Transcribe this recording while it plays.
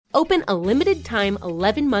Open a limited-time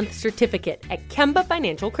 11-month certificate at Kemba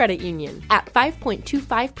Financial Credit Union. At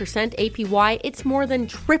 5.25% APY, it's more than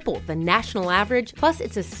triple the national average, plus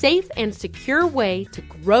it's a safe and secure way to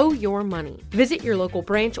grow your money. Visit your local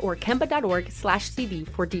branch or kemba.org/CD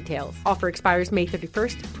for details. Offer expires May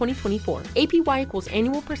 31st, 2024. APY equals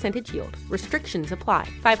annual percentage yield. Restrictions apply.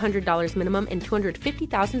 $500 minimum and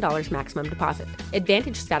 $250,000 maximum deposit.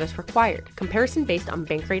 Advantage status required. Comparison based on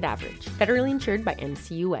bank rate average. Federally insured by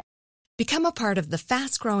NCUA. Become a part of the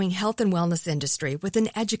fast-growing health and wellness industry with an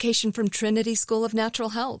education from Trinity School of Natural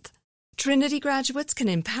Health. Trinity graduates can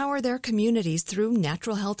empower their communities through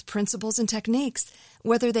natural health principles and techniques,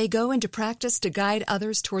 whether they go into practice to guide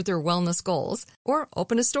others toward their wellness goals or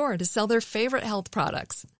open a store to sell their favorite health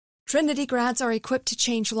products. Trinity grads are equipped to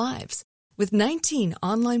change lives with 19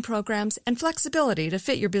 online programs and flexibility to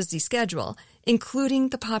fit your busy schedule, including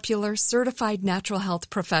the popular Certified Natural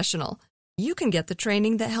Health Professional. You can get the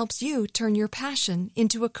training that helps you turn your passion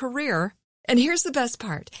into a career. And here's the best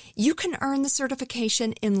part. You can earn the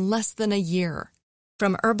certification in less than a year.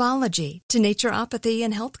 From herbology to naturopathy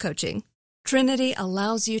and health coaching, Trinity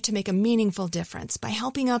allows you to make a meaningful difference by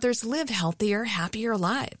helping others live healthier, happier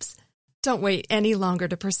lives. Don't wait any longer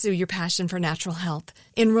to pursue your passion for natural health.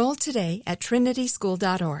 Enroll today at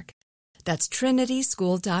trinityschool.org. That's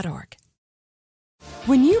trinityschool.org.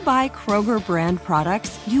 When you buy Kroger brand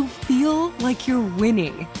products, you feel like you're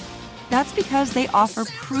winning. That's because they offer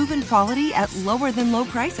proven quality at lower than low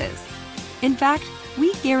prices. In fact,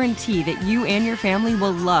 we guarantee that you and your family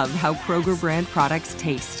will love how Kroger brand products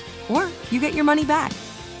taste, or you get your money back.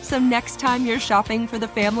 So next time you're shopping for the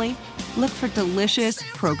family, look for delicious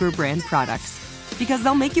Kroger brand products, because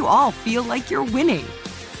they'll make you all feel like you're winning.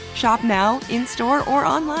 Shop now, in-store, or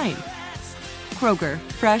online. Kroger,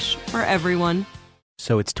 fresh for everyone.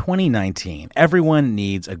 So it's 2019. Everyone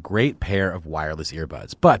needs a great pair of wireless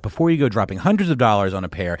earbuds. But before you go dropping hundreds of dollars on a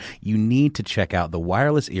pair, you need to check out the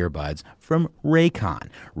wireless earbuds from Raycon.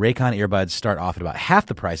 Raycon earbuds start off at about half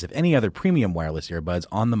the price of any other premium wireless earbuds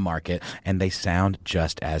on the market, and they sound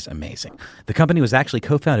just as amazing. The company was actually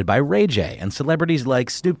co-founded by Ray J, and celebrities like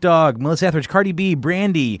Snoop Dogg, Melissa Etheridge, Cardi B,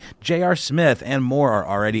 Brandy, J.R. Smith, and more are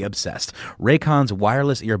already obsessed. Raycon's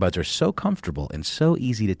wireless earbuds are so comfortable and so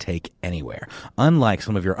easy to take anywhere. Unlike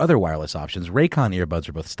some of your other wireless options, Raycon earbuds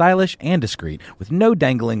are both stylish and discreet, with no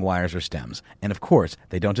dangling wires or stems. And of course,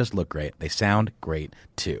 they don't just look great, they sound great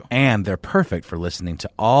too. And they're perfect for listening to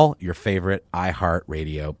all your favorite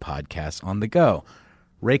iHeartRadio podcasts on the go.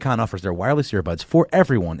 Raycon offers their wireless earbuds for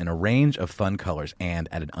everyone in a range of fun colors and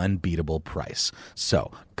at an unbeatable price.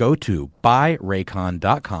 So go to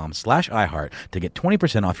buyraycon.com/iHeart to get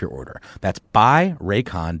 20% off your order. That's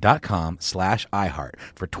buyraycon.com/iHeart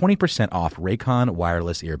for 20% off Raycon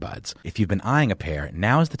wireless earbuds. If you've been eyeing a pair,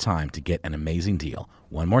 now is the time to get an amazing deal.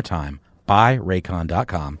 One more time,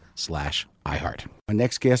 buyraycon.com/iHeart. Our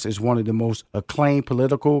next guest is one of the most acclaimed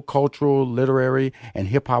political, cultural, literary, and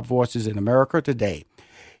hip-hop voices in America today.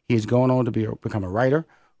 He has gone on to become a writer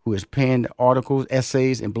who has penned articles,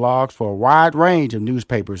 essays, and blogs for a wide range of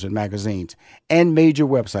newspapers and magazines and major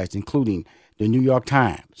websites, including the New York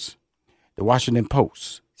Times, the Washington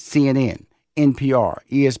Post, CNN, NPR,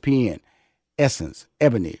 ESPN, Essence,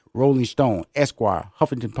 Ebony, Rolling Stone, Esquire,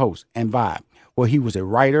 Huffington Post, and Vibe, where he was a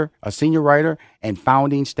writer, a senior writer, and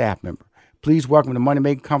founding staff member. Please welcome to Money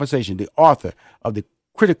Making Conversation, the author of the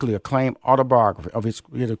critically acclaimed autobiography,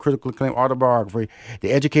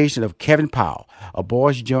 The Education of Kevin Powell, A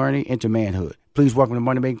Boy's Journey into Manhood. Please welcome to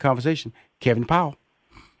Money Making Conversation, Kevin Powell.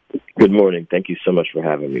 Good morning. Thank you so much for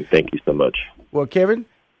having me. Thank you so much. Well, Kevin,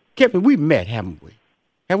 we met, haven't we?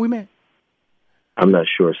 Have we met? I'm not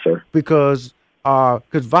sure, sir. Because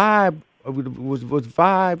Vibe was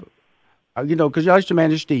Vibe, because y'all used to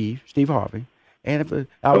manage Steve Harvey. And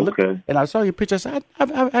I saw your picture. I said,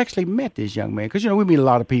 I've actually met this young man. Because, we meet a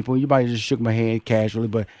lot of people. You might have just shook my hand casually.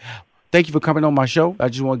 But thank you for coming on my show. I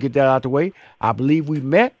just want to get that out the way. I believe we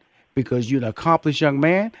met because you're an accomplished young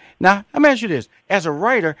man. Now, let me ask you this. As a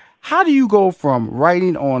writer, how do you go from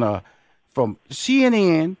writing from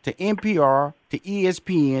CNN to NPR to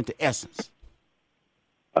ESPN to Essence?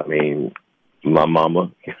 I mean, my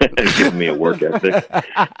mama gave me a work ethic,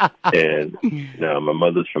 and my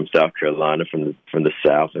mother's from South Carolina, from the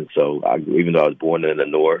South, and so even though I was born in the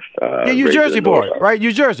North, New Jersey boy, right?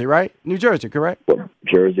 New Jersey, right? New Jersey, correct? Well,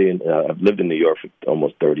 Jersey, and I've lived in New York for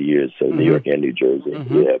almost 30 years, so New York and New Jersey,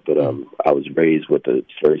 yeah. But I was raised with a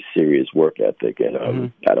very serious work ethic,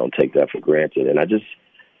 and I don't take that for granted. And I just,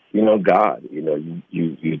 God, you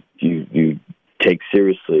take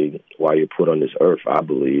seriously why you're put on this earth, I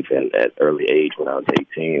believe. And at early age, when I was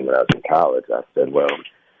 18, when I was in college, I said, well,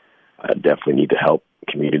 I definitely need to help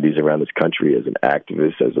communities around this country as an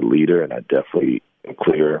activist, as a leader, and I definitely am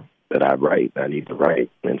clear that I write. I need to write.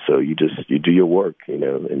 And so you do your work,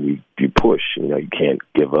 and you push. You can't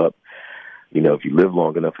give up. If you live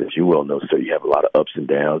long enough, as you well know, sir, you have a lot of ups and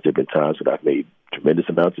downs. There have been times when I've made tremendous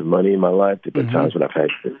amounts of money in my life. There have been times when I've had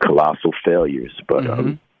colossal failures, but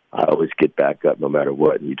I always get back up no matter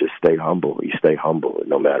what, and you just stay humble. You stay humble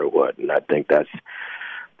no matter what, and I think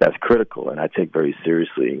that's critical, and I take very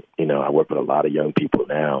seriously. I work with a lot of young people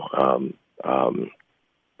now,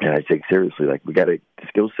 and I take seriously, like, we got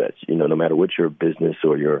skill sets. No matter what your business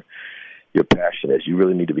or your passion is, you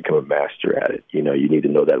really need to become a master at it. You need to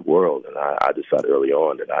know that world, and I decided early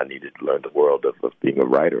on that I needed to learn the world of being a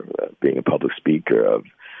writer, being a public speaker, of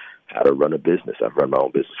how to run a business. I've run my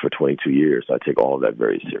own business for 22 years. So I take all of that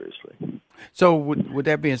very seriously. So with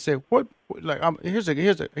that being said, I'm a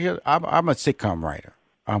sitcom writer.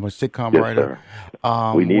 I'm a sitcom writer.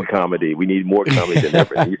 We need comedy. We need more comedy than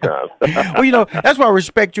ever anytime. Well, that's why I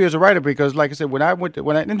respect you as a writer, because, like I said, when I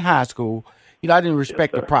in high school, I didn't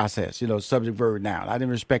respect the process. Subject, verb, noun. I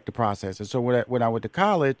didn't respect the process, and so when I went to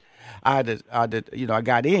college, I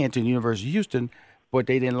got into the University of Houston, but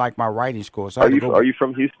they didn't like my writing score. So are you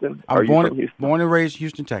from Houston? I'm born and raised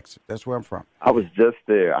Houston, Texas. That's where I'm from. I was just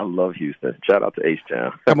there. I love Houston. Shout out to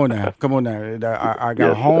H-Town. Come on now. I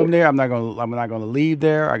got a home there. I'm not gonna leave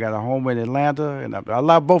there. I got a home in Atlanta, and I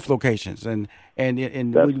love both locations. And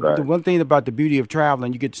the one thing about the beauty of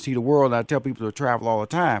traveling, you get to see the world. And I tell people to travel all the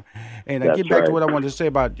time. And I get back to what I wanted to say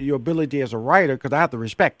about your ability as a writer, because I have to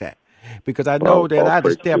respect that, because I know that I have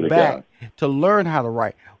to step back to learn how to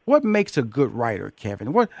write. What makes a good writer,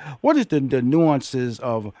 Kevin? What is the nuances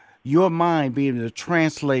of your mind being able to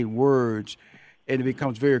translate words, and it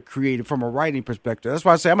becomes very creative from a writing perspective? That's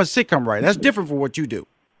why I say I'm a sitcom writer. That's different from what you do,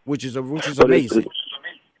 which is amazing.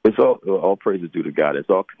 It's all praises due to God. It's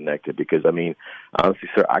all connected, because, honestly,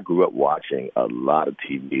 sir, I grew up watching a lot of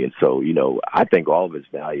TV, and so, I think all of it's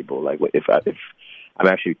valuable. Like, if I'm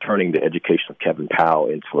actually turning the education of Kevin Powell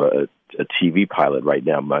into a TV pilot right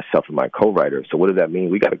now, myself and my co-writer. So what does that mean?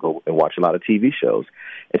 We got to go and watch a lot of TV shows.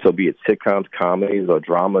 And so be it sitcoms, comedies, or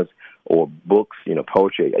dramas, or books,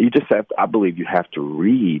 poetry, I believe you have to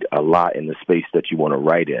read a lot in the space that you want to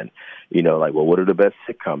write in. What are the best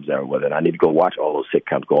sitcoms ever? And I need to go watch all those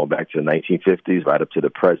sitcoms going back to the 1950s right up to the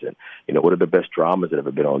present. What are the best dramas that have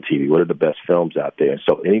ever been on TV? What are the best films out there? And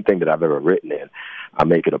so anything that I've ever written in, I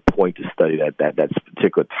make it a point to study that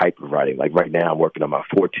particular type of writing. Like right now, I'm working on my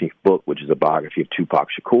 14th book, which is a biography of Tupac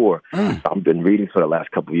Shakur. I've been reading for the last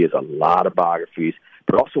couple of years a lot of biographies,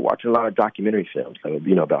 but also watching a lot of documentary films,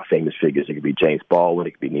 about famous figures. It could be James Baldwin,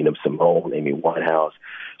 it could be Nina Simone, Amy Winehouse,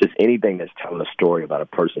 just anything that's telling a story about a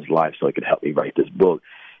person's life, so it could help me write this book.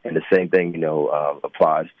 And the same thing,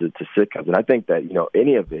 applies to sitcoms. And I think that,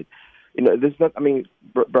 any of it, there's not,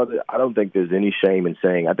 brother, I don't think there's any shame in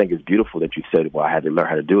saying, I think it's beautiful that you said, well, I had to learn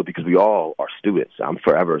how to do it, because we all are students. I'm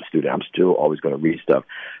forever a student. I'm still always going to read stuff.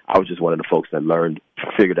 I was just one of the folks that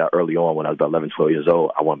figured out early on when I was about 11, 12 years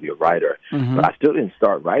old, I want to be a writer. But I still didn't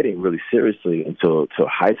start writing really seriously until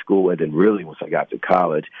high school, and then really once I got to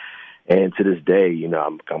college. And to this day,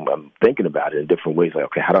 I'm thinking about it in different ways. Like,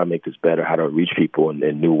 okay, how do I make this better? How do I reach people in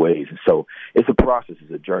new ways? And so it's a process.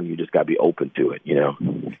 It's a journey. You just got to be open to it,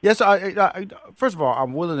 Yes, I first of all,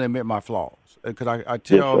 I'm willing to admit my flaws. Because I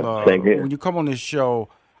tell when you come on this show,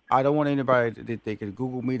 I don't want anybody that they can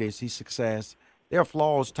Google me, they see success. There are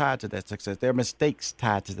flaws tied to that success. There are mistakes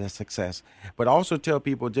tied to that success. But I also tell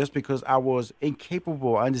people, just because I was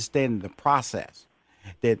incapable of understanding the process,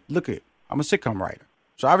 that, I'm a sitcom writer.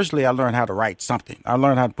 So obviously I learned how to write something. I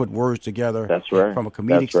learned how to put words together. That's right. From a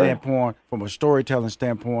comedic standpoint, from a storytelling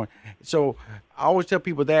standpoint. So I always tell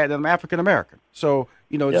people that I'm African American. So,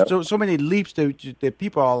 so many leaps that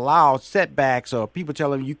people allow, setbacks, or people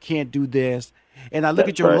telling them you can't do this. And I look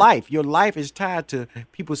at your life. Your life is tied to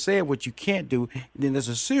people saying what you can't do. And then there's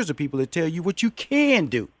a series of people that tell you what you can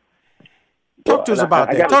do. Talk to us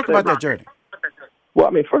about that. Talk about that journey. Well,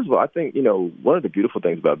 first of all, I think, one of the beautiful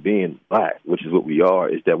things about being Black, which is what we are,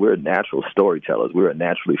 is that we're natural storytellers. We're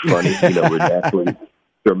naturally funny. We're naturally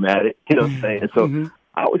dramatic. You know what I'm saying? So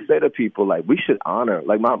I always say to people, we should honor,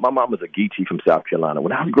 my mom was a Geechee from South Carolina.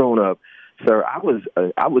 When I was growing up, sir, I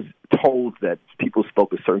was told that people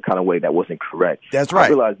spoke a certain kind of way that wasn't correct. That's right. I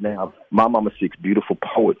realize now my mama speaks beautiful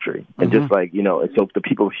poetry. And just and so the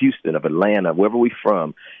people of Houston, of Atlanta, wherever we're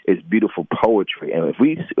from, is beautiful poetry. And if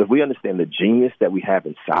we understand the genius that we have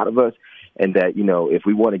inside of us, and that, you know, if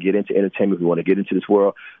we want to get into entertainment, if we want to get into this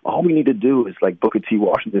world, all we need to do is, like Booker T.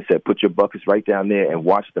 Washington said, put your buckets right down there and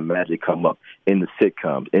watch the magic come up in the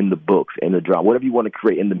sitcoms, in the books, in the drama, whatever you want to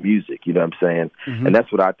create in the music, you know what I'm saying? Mm-hmm. And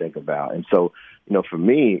that's what I think about. And so, you know, for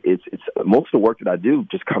me, it's most of the work that I do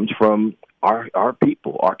just comes from our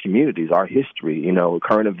people, our communities, our history, you know,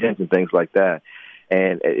 current events and things like that.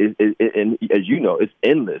 And and as you know, it's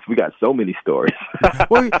endless. We got so many stories.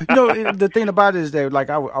 Well, you know, the thing about it is that, like,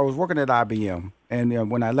 I was working at IBM, and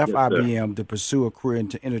when I left IBM to pursue a career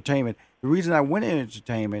into entertainment, the reason I went into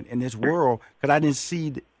entertainment in this world, because I didn't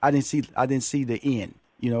see the end.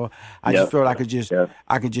 You know, I just felt I could just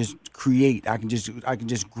create. I can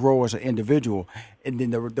just grow as an individual, and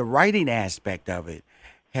then the writing aspect of it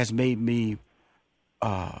has made me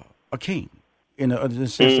a king. In the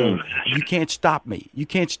sense of, you can't stop me. You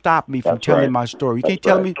can't stop me from telling my story. You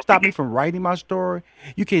can't stop me from writing my story.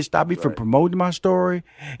 You can't stop me from promoting my story.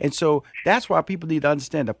 And so that's why people need to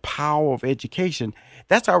understand the power of education.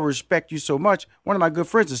 That's why I respect you so much. One of my good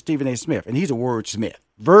friends is Stephen A. Smith, and he's a wordsmith,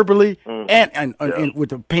 verbally and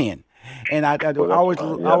with a pen. And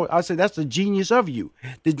I say that's the genius of you.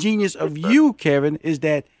 The genius of you, Kevin, is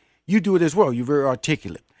that you do it as well. You're very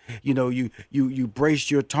articulate. You know, you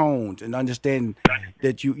brace your tones and understand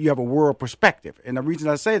that you have a world perspective. And the reason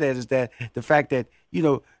I say that is that the fact that, you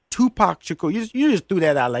know, Tupac Shakur, you just threw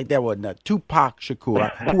that out like that wasn't nothing. Tupac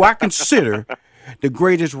Shakur, who I consider the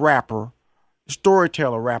greatest rapper,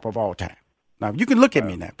 storyteller rapper of all time. Now, you can look at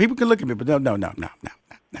me now. People can look at me, but no.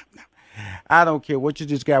 I don't care what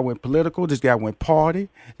this guy went political, this guy went party,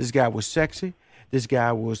 this guy was sexy. This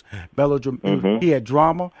guy was melodramatic. Mm-hmm. He had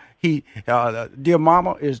drama. Dear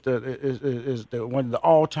Mama is the one of the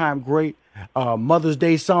all-time great Mother's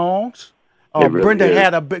Day songs. Really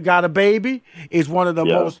Brenda got a baby is one of the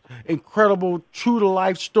most incredible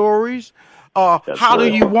true-to-life stories. How Do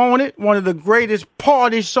You Want It? One of the greatest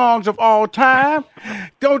party songs of all time.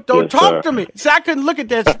 Don't talk to me. See, I couldn't look at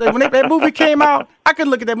that when that movie came out. I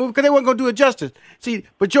couldn't look at that movie because they weren't gonna do it justice. See,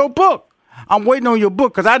 but your book, I'm waiting on your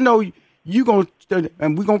book because I know you gonna.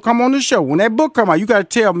 And we're gonna come on the show when that book come out. You gotta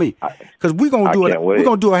tell me because we're gonna do it. We're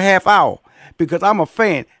gonna do a half hour because I'm a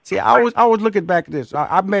fan. See, I was looking back at this.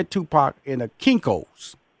 I met Tupac in a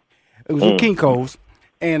Kinko's. It was in Kinko's,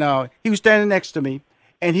 and he was standing next to me,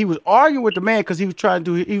 and he was arguing with the man because he was trying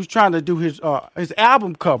to do his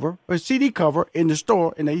album cover, his CD cover in the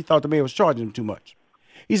store, and he thought the man was charging him too much.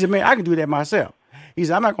 He said, "Man, I can do that myself." He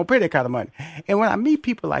said, "I'm not going to pay that kind of money." And when I meet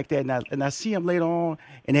people like that and I see them later on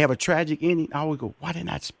and they have a tragic ending, I always go, why didn't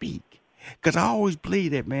I speak? Because I always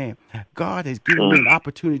believe that, man, God has given me an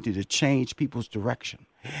opportunity to change people's direction.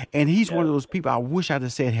 And he's one of those people I wish I'd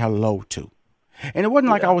have said hello to. And it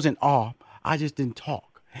wasn't like I was in awe. I just didn't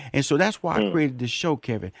talk. And so that's why I created this show,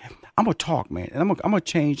 Kevin. I'm going to talk, man. And I'm going to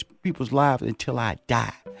change people's lives until I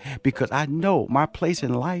die. Because I know my place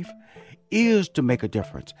in life is to make a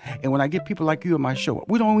difference. And when I get people like you on my show,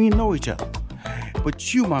 we don't even know each other.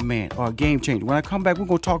 But you, my man, are a game changer. When I come back, we're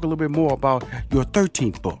going to talk a little bit more about your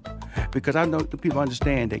 13th book. Because I know the people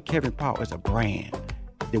understand that Kevin Powell is a brand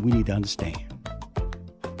that we need to understand.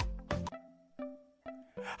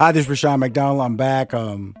 Hi, this is Rushion McDonald. I'm back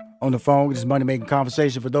on the phone. This is Money Making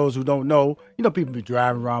Conversation. For those who don't know, you know, people be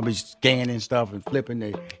driving around, be scanning stuff and flipping.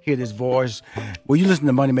 They hear this voice. Well, you listen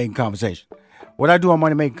to Money Making Conversation. What I do on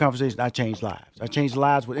Money Making Conversation, I change lives. I change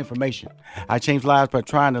lives with information. I change lives by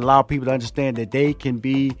trying to allow people to understand that they can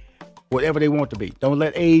be whatever they want to be. Don't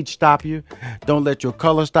let age stop you. Don't let your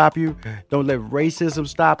color stop you. Don't let racism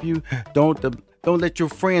stop you. Don't let your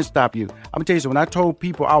friends stop you. I'm going to tell you something. When I told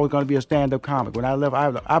people I was going to be a stand-up comic, when I left,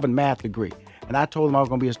 I have a math degree, and I told them I was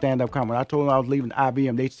going to be a stand-up comic. When I told them I was leaving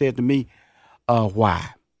IBM, they said to me, why?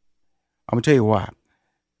 I'm going to tell you why.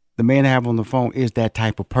 The man I have on the phone is that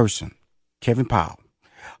type of person. Kevin Powell.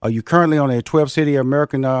 Are you currently on a 12-city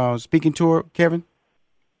American speaking tour, Kevin?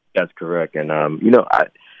 That's correct. And, you know,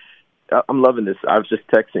 I'm loving this. I was just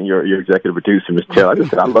texting your executive producer, Ms. Taylor. I just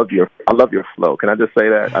said, I love your flow. Can I just say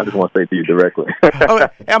that? I just want to say it to you directly. Okay.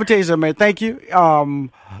 I'm going to tell you something, man. Thank you.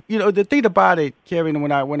 You know, the thing about it, Kevin,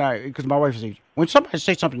 because my wife says, when somebody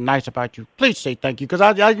says something nice about you, please say thank you. Because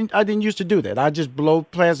I didn't used to do that. I just blow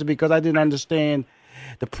past it because I didn't understand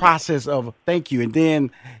the process of thank you. And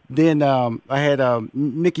then I had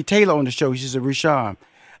Nikki Taylor on the show. She said, Rushion,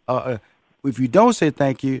 if you don't say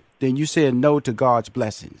thank you, then you said no to God's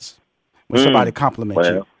blessings when somebody compliments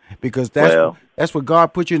you. Because that's what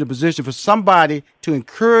God put you in a position for somebody to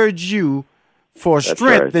encourage you for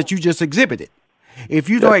strength that you just exhibited. If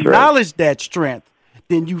you don't acknowledge that strength,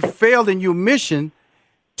 then you failed in your mission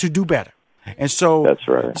to do better. And so that's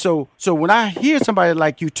right. So when I hear somebody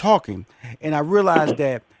like you talking, and I realize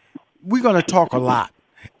that we're going to talk a lot.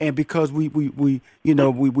 And because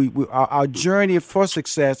our journey for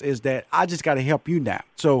success is that I just got to help you now.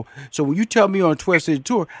 So when you tell me on a 12 city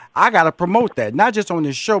tour, I got to promote that, not just on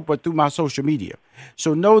this show, but through my social media.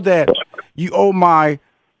 So know that you owe my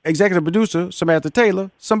executive producer, Samantha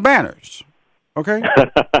Taylor, some banners. Okay?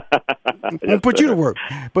 I'm going to put you to work.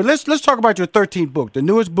 But let's talk about your 13th book, the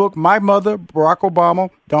newest book, My Mother, Barack Obama,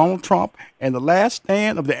 Donald Trump, and the Last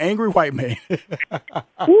Stand of the Angry White Man.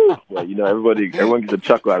 Well, everyone gets a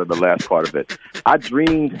chuckle out of the last part of it. I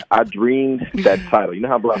dreamed that title. You know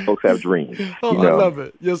how Black folks have dreams. Oh, I love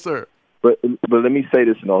it. Yes, sir. But let me say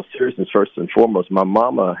this in all seriousness. First and foremost, my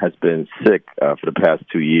mama has been sick for the past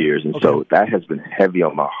 2 years, and so that has been heavy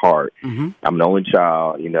on my heart. Mm-hmm. I'm an only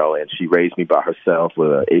child, and she raised me by herself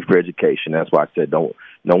with an 8th grade education. That's why I said no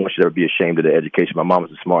one should ever be ashamed of their education. My mom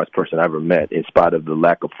was the smartest person I ever met, in spite of the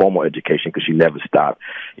lack of formal education, because she never stopped,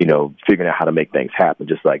 figuring out how to make things happen,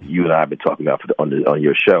 just like you and I have been talking about on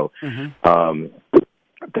your show. Mm-hmm.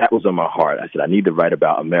 That was on my heart. I said, I need to write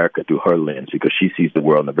about America through her lens, because she sees the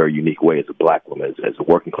world in a very unique way as a black woman, as a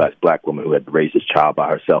working class black woman who had raised this child by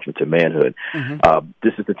herself into manhood. Mm-hmm.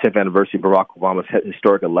 This is the 10th anniversary of Barack Obama's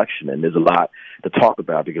historic election, and there's a lot to talk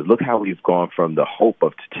about, because look how we've gone from the hope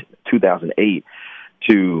of 2008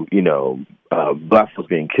 to, black folks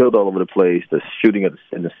being killed all over the place, the shooting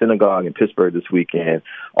in the synagogue in Pittsburgh this weekend,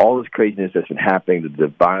 all this craziness that's been happening, the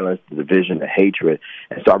violence, the division, the hatred.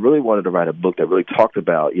 And so I really wanted to write a book that really talked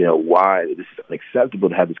about, why this is unacceptable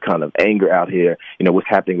to have this kind of anger out here, what's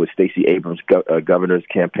happening with Stacey Abrams' governor's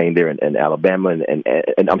campaign there in Alabama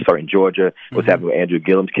and I'm sorry, in Georgia, what's happening with Andrew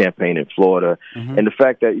Gillum's campaign in Florida. And the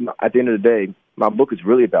fact that, at the end of the day, my book is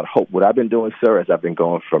really about hope. What I've been doing, sir, is I've been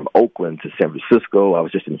going from Oakland to San Francisco. I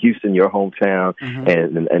was just in Houston, your hometown,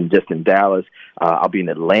 and just in Dallas. I'll be in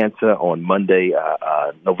Atlanta on Monday,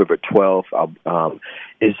 November 12th.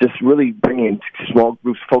 It's just really bringing small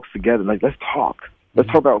groups of folks together. Like, let's talk. Let's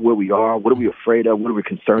talk about where we are. What are we afraid of? What are we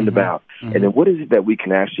concerned about? And then what is it that we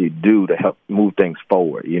can actually do to help move things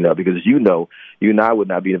forward? Because you and I would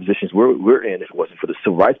not be in the positions we're in if it wasn't for the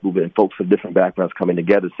civil rights movement and folks from different backgrounds coming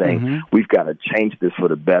together saying, we've got to change this for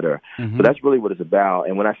the better. So that's really what it's about.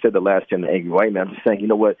 And when I said the last time, the angry white man, I'm just saying, you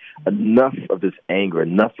know what? Enough of this anger,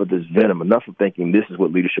 enough of this venom, enough of thinking this is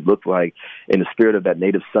what leadership looks like. In the spirit of that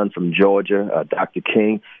native son from Georgia, Dr.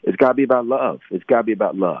 King, it's got to be about love. It's got to be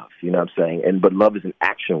about love. You know what I'm saying? But love is an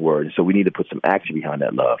action word, so we need to put some action behind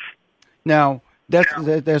that love. Now,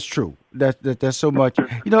 that's true. That's so much.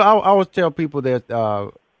 I always tell people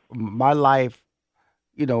that my life,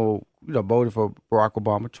 voted for Barack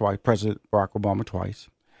Obama twice, President Barack Obama twice,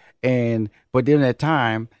 but during that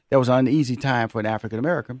time, that was an uneasy time for an African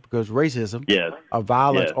American because racism,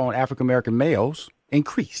 violence on African American males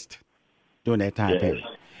increased during that time period.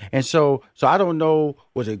 And so I don't know,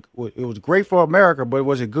 it was great for America, but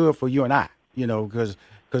was it good for you and I? Because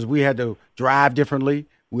we had to drive differently.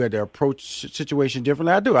 We had to approach situations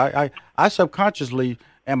differently. I subconsciously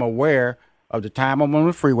am aware of the time I'm on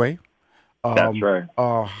the freeway. That's right.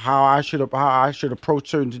 How I should approach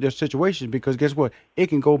certain situations, because guess what? It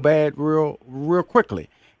can go bad real quickly.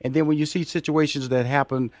 And then when you see situations that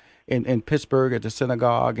happen in Pittsburgh at the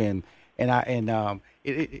synagogue,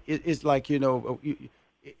 it's like,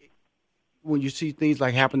 when you see things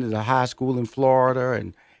like happen at the high school in Florida,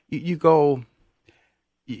 and you go,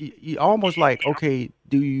 you almost like, okay,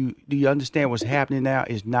 do you understand what's happening now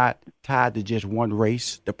is not tied to just one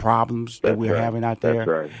race, the problems that we're having out there. That's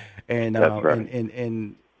right. And That's right.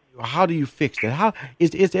 and how do you fix that? How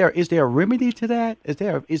is there a remedy to that? Is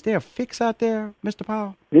there a fix out there, Mr.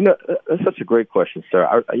 Powell? That's such a great question,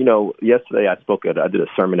 sir. Yesterday I did a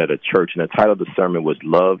sermon at a church, and the title of the sermon was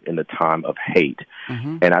 "Love in the Time of Hate."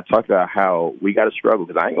 And I talked about how we got to struggle,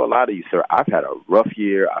 because I ain't gonna lie to you, sir. I've had a rough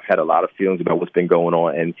year. I've had a lot of feelings about what's been going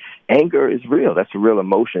on, and anger is real. That's a real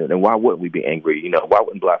emotion. And why wouldn't we be angry? Why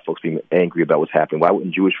wouldn't black folks be angry about what's happening? Why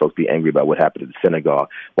wouldn't Jewish folks be angry about what happened at the synagogue?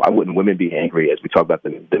 Why wouldn't women be angry as we talk about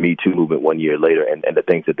the Me Too movement 1 year later and the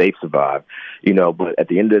things that they've survived? But at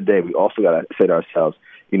the end of the day, we also got to say to ourselves,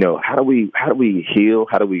 how do we heal?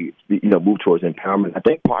 How do we, move towards empowerment? I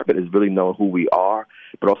think part of it is really knowing who we are,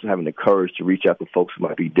 but also having the courage to reach out to folks who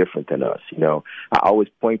might be different than us. I always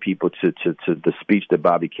point people to the speech that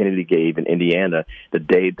Bobby Kennedy gave in Indiana the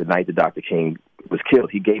night that Dr. King was killed.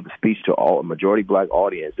 He gave a speech to a majority black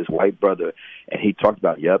audience, his white brother, and he talked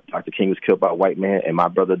about, Dr. King was killed by a white man, and my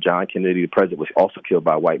brother John Kennedy, the president, was also killed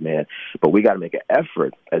by a white man. But we got to make an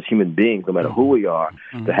effort as human beings, no matter who we are,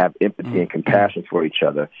 to have empathy and compassion for each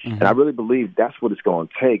other. And I really believe that's what it's going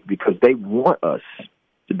to take, because they want us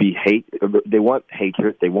to be they want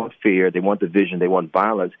hatred, they want fear, they want division, they want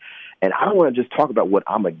violence. And I don't want to just talk about what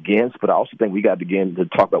I'm against, but I also think we got to begin to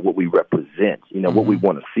talk about what we represent, what we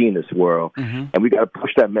want to see in this world. And we got to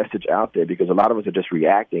push that message out there, because a lot of us are just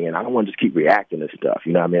reacting, and I don't want to just keep reacting to stuff.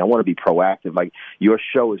 You know what I mean? I want to be proactive. Like, your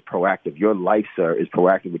show is proactive. Your life, sir, is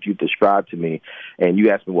proactive, what you've described to me. And you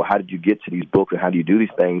asked me, well, how did you get to these books and how do you do these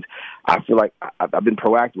things? I feel like I've been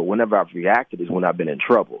proactive, but whenever I've reacted is when I've been in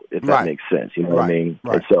trouble, if that makes sense. You know what I mean?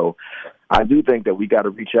 Right. And so I do think that we got to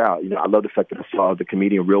reach out. I love the fact that I saw the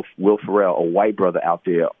comedian Will Ferrell, a white brother out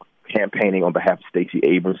there, campaigning on behalf of Stacey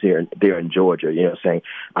Abrams there in Georgia, saying,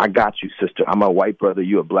 I got you, sister. I'm a white brother,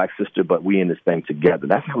 you a black sister, but we in this thing together.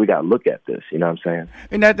 That's how we got to look at this. You know what I'm saying?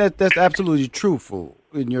 And that's absolutely truthful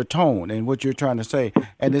in your tone and what you're trying to say.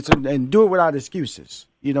 And and do it without excuses.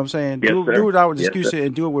 You know what I'm saying? Yes, do it without excuses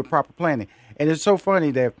and do it with proper planning. And it's so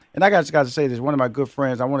funny that, and I just got to say this, one of my good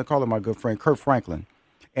friends, I want to call him my good friend, Kirk Franklin.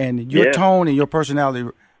 And your tone and your personality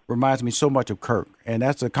reminds me so much of Kirk. And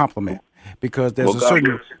that's a compliment, because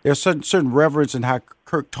there's certain reverence in how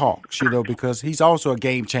Kirk talks, because he's also a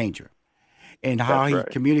game changer. And how he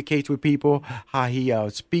communicates with people, how he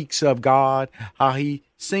speaks of God, how he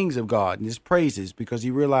sings of God and his praises, because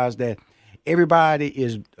he realized that everybody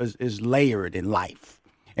is layered in life.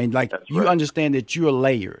 And you understand that you're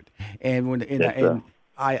layered. And when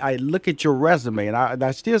I look at your resume, and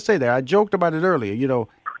I still say that. I joked about it earlier.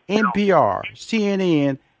 NPR,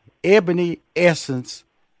 CNN, Ebony, Essence,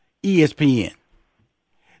 ESPN.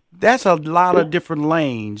 That's a lot of different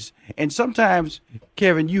lanes. And sometimes,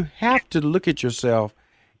 Kevin, you have to look at yourself.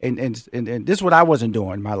 And this is what I wasn't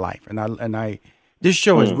doing in my life. And this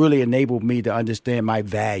show has really enabled me to understand my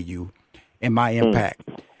value and my impact.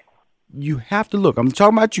 You have to look. I'm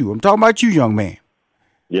talking about you. I'm talking about you, young man.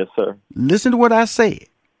 Yes, sir. Listen to what I said.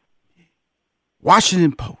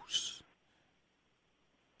 Washington Post,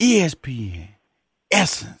 ESPN,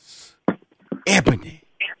 Essence, Ebony,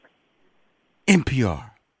 NPR.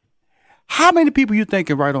 How many people you think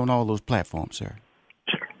can write on all those platforms, sir?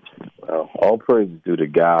 Well, all praise is due to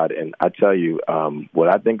God. And I tell you, what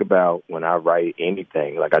I think about when I write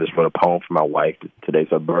anything, like I just wrote a poem for my wife. Today's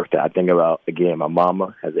her birthday. I think about, again, my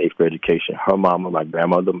mama has an 8th grade education. Her mama, my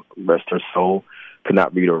grandmother, rest her soul, could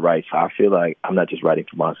not read or write. So I feel like I'm not just writing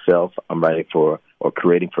for myself. I'm writing for or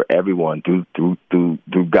creating for everyone through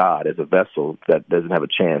God as a vessel that doesn't have a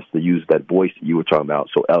chance to use that voice that you were talking about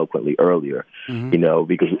so eloquently earlier.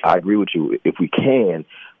 Because I agree with you. If we can,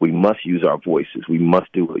 we must use our voices. We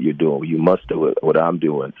must do what you're doing. You must do what I'm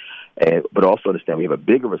doing. But also understand we have a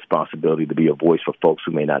bigger responsibility to be a voice for folks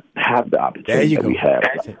who may not have the opportunity that we have.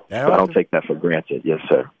 So I don't take that for granted. Yes,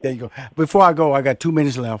 sir. There you go. Before I go, I got 2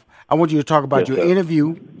 minutes left. I want you to talk about your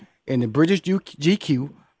interview in the British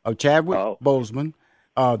GQ of Chadwick Boseman,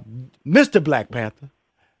 Mr. Black Panther.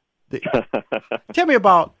 Tell me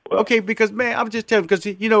about, because, man, I'm just telling you, because,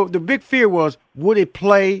 the big fear was, would it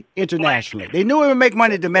play internationally? They knew it would make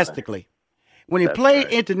money domestically. When it played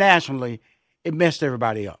internationally, it messed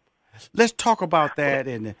everybody up. Let's talk about that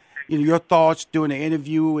and your thoughts during the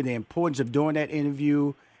interview and the importance of doing that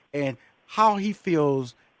interview and how he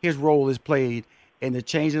feels his role is played in the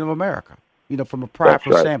changing of America, from a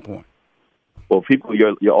prideful standpoint. Well, people,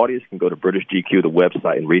 your audience can go to British GQ, the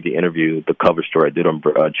website, and read the interview, the cover story I did on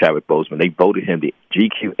Chadwick Boseman. They voted him the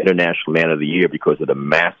GQ International Man of the Year because of the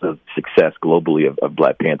massive success globally of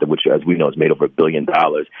Black Panther, which, as we know, has made over $1 billion.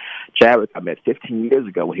 Chadwick, I met 15 years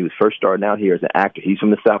ago when he was first starting out here as an actor. He's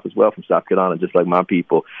from the South as well, from South Carolina, just like my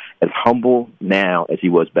people. As humble now as he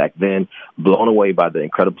was back then, blown away by the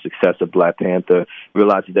incredible success of Black Panther,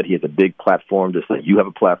 realizing that he has a big platform, just like you have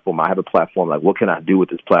a platform, I have a platform. Like, what can I do with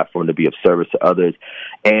this platform to be of service to others?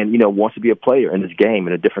 And, wants to be a player in this game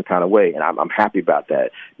in a different kind of way. And I'm happy about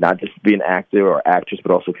that. Not just be an actor or actress,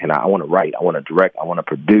 but also I want to write, I want to direct, I want to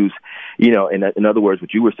produce. In other words,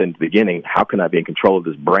 what you were saying at the beginning, how can I be in control of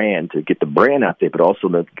this brand to get the brand out there, but also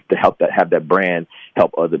to help have that brand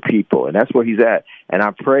help other people? And that's where he's at. And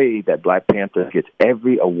I pray that Black Panther gets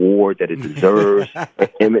every award that it deserves,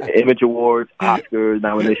 Image Awards, Oscars,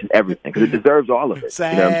 nominations, everything, because it deserves all of it.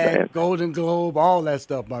 SAG, you know what I'm saying? Golden Globe, all that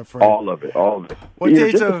stuff, my friend. All of it.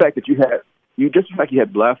 The fact that you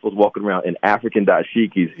had black folks walking around in African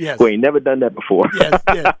dashikis who ain't never done that before. Yes.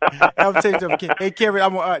 I'll tell you something. Hey, Kevin,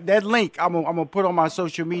 that link I'm gonna put on my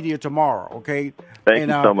social media tomorrow. Okay. Thank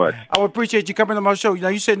you so much. I would appreciate you coming to my show.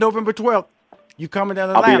 You said November 12th. You coming to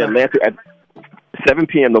Atlanta? I'll be in Atlanta at 7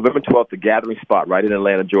 p.m. November 12th, the Gathering Spot right in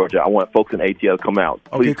Atlanta, Georgia. I want folks in ATL to come out.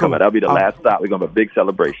 Please come out. That'll be the last stop. We're going to have a big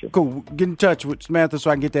celebration. Cool. Get in touch with Samantha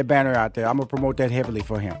so I can get that banner out there. I'm going to promote that heavily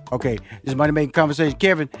for him. Okay. This is Money Making Conversation.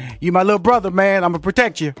 Kevin, you my little brother, man. I'm going to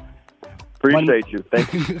protect you. Appreciate you.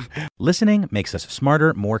 Thank you. Listening makes us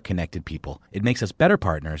smarter, more connected people. It makes us better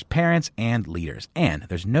partners, parents, and leaders. And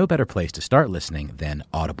there's no better place to start listening than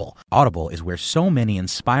Audible. Audible is where so many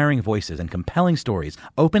inspiring voices and compelling stories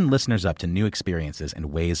open listeners up to new experiences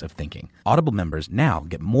and ways of thinking. Audible members now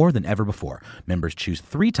get more than ever before. Members choose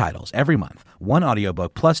 3 titles every month, 1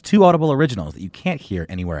 audiobook plus 2 Audible originals that you can't hear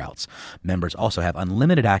anywhere else. Members also have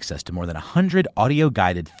unlimited access to more than 100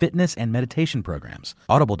 audio-guided fitness and meditation programs.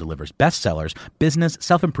 Audible delivers bestsellers, business,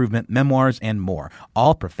 self-improvement, memoirs, and more,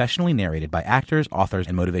 all professionally narrated by actors, authors,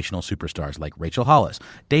 and motivational superstars like Rachel Hollis,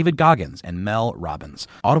 David Goggins, and Mel Robbins.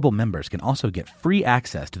 Audible members can also get free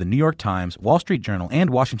access to the New York Times, Wall Street Journal, and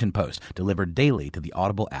Washington Post delivered daily to the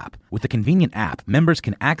Audible app. With the convenient app, members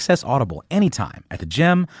can access Audible anytime, at the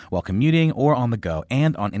gym, while commuting, or on the go,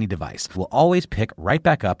 and on any device. We'll always pick right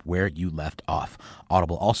back up where you left off.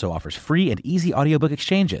 Audible also offers free and easy audiobook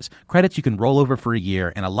exchanges, credits you can roll over for a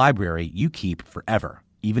year, and a library you keep forever,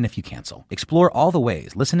 even if you cancel. Explore all the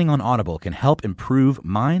ways listening on Audible can help improve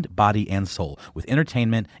mind, body, and soul with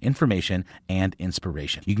entertainment, information, and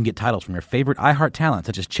inspiration. You can get titles from your favorite iHeart talent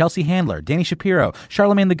such as Chelsea Handler, Danny Shapiro,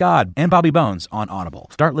 Charlamagne the God, and Bobby Bones on Audible.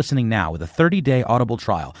 Start listening now with a 30-day Audible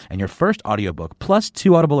trial, and your first audiobook plus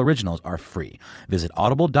 2 Audible originals are free. Visit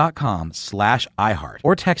audible.com/iHeart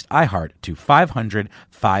or text iHeart to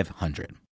 500-500.